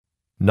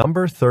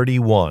Number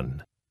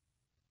 31.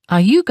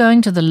 Are you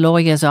going to the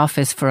lawyer's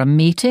office for a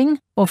meeting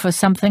or for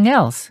something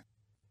else?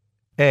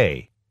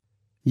 A.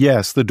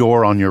 Yes, the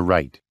door on your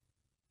right.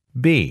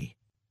 B.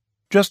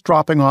 Just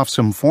dropping off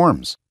some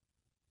forms.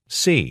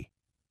 C.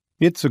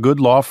 It's a good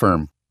law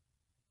firm.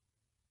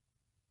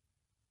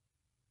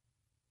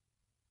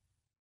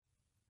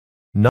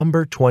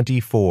 Number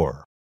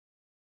 24.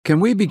 Can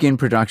we begin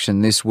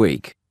production this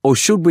week, or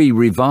should we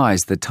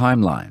revise the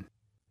timeline?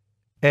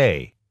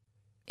 A.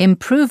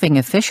 Improving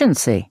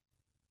efficiency.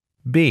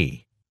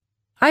 B.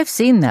 I've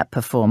seen that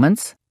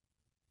performance.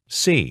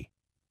 C.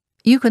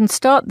 You can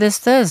start this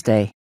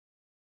Thursday.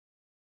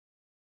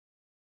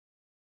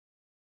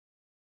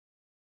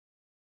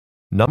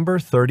 Number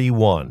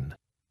 31.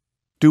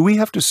 Do we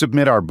have to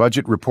submit our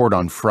budget report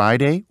on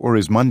Friday, or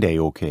is Monday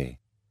okay?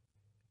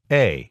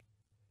 A.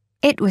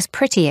 It was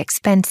pretty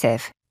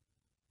expensive.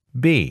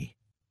 B.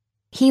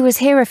 He was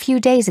here a few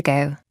days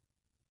ago.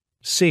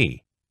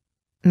 C.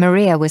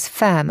 Maria was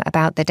firm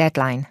about the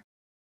deadline.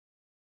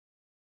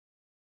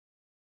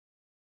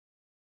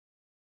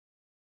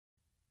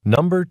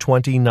 Number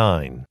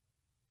 29.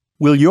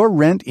 Will your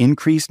rent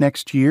increase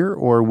next year,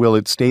 or will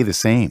it stay the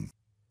same?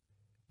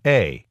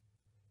 A.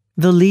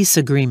 The lease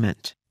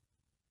agreement.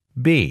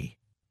 B.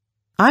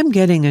 I'm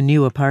getting a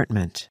new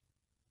apartment.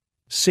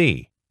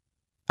 C.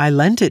 I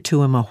lent it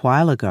to him a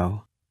while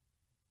ago.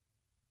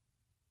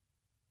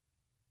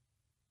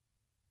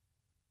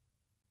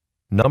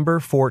 Number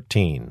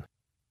 14.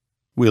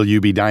 Will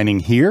you be dining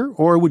here,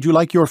 or would you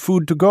like your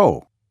food to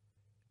go?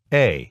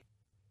 A.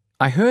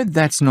 I heard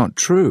that's not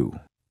true.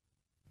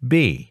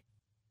 B.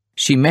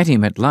 She met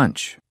him at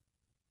lunch.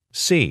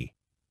 C.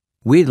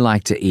 We'd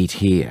like to eat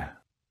here.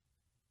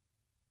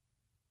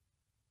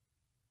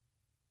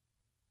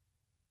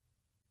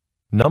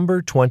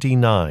 Number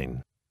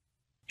 29.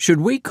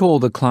 Should we call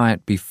the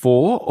client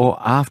before or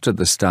after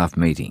the staff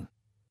meeting?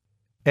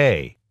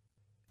 A.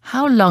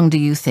 How long do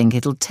you think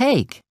it'll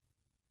take?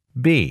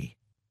 B.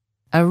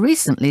 A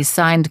recently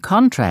signed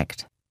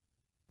contract.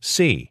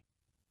 C.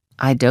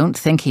 I don't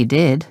think he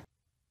did.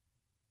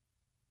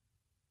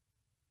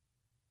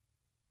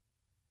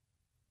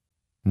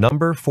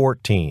 Number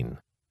 14.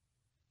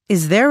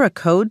 Is there a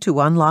code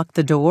to unlock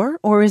the door,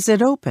 or is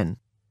it open?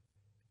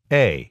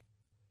 A.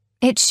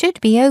 It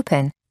should be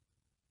open.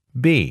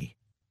 B.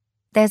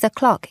 There's a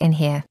clock in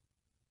here,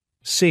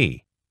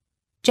 C.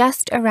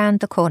 just around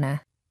the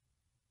corner.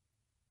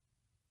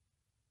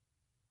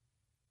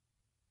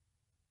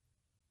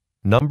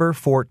 Number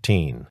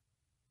 14.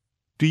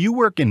 Do you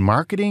work in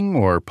marketing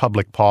or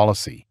public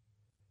policy?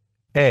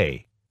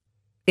 A.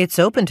 It's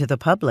open to the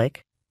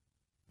public.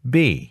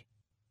 B.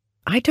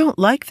 I don't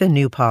like the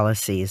new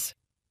policies.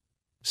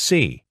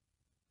 C.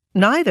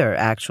 Neither,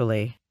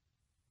 actually.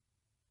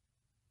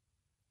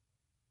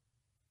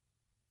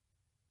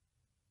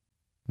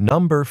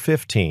 Number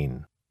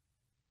 15.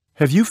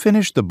 Have you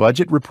finished the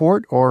budget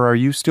report, or are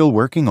you still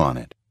working on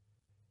it?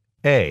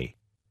 A.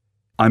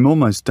 I'm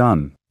almost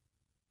done.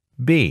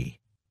 B.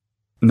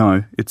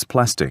 No, it's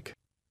plastic.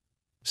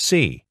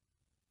 C.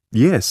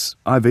 Yes,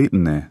 I've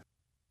eaten there.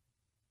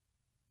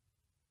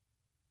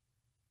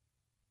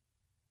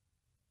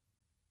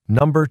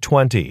 Number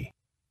 20.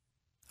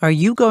 Are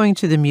you going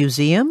to the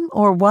museum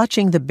or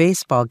watching the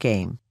baseball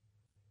game?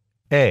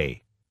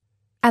 A.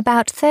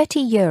 About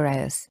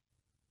 €30.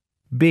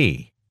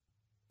 B.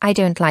 I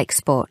don't like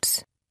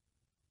sports.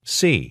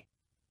 C.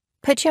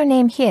 Put your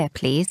name here,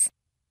 please.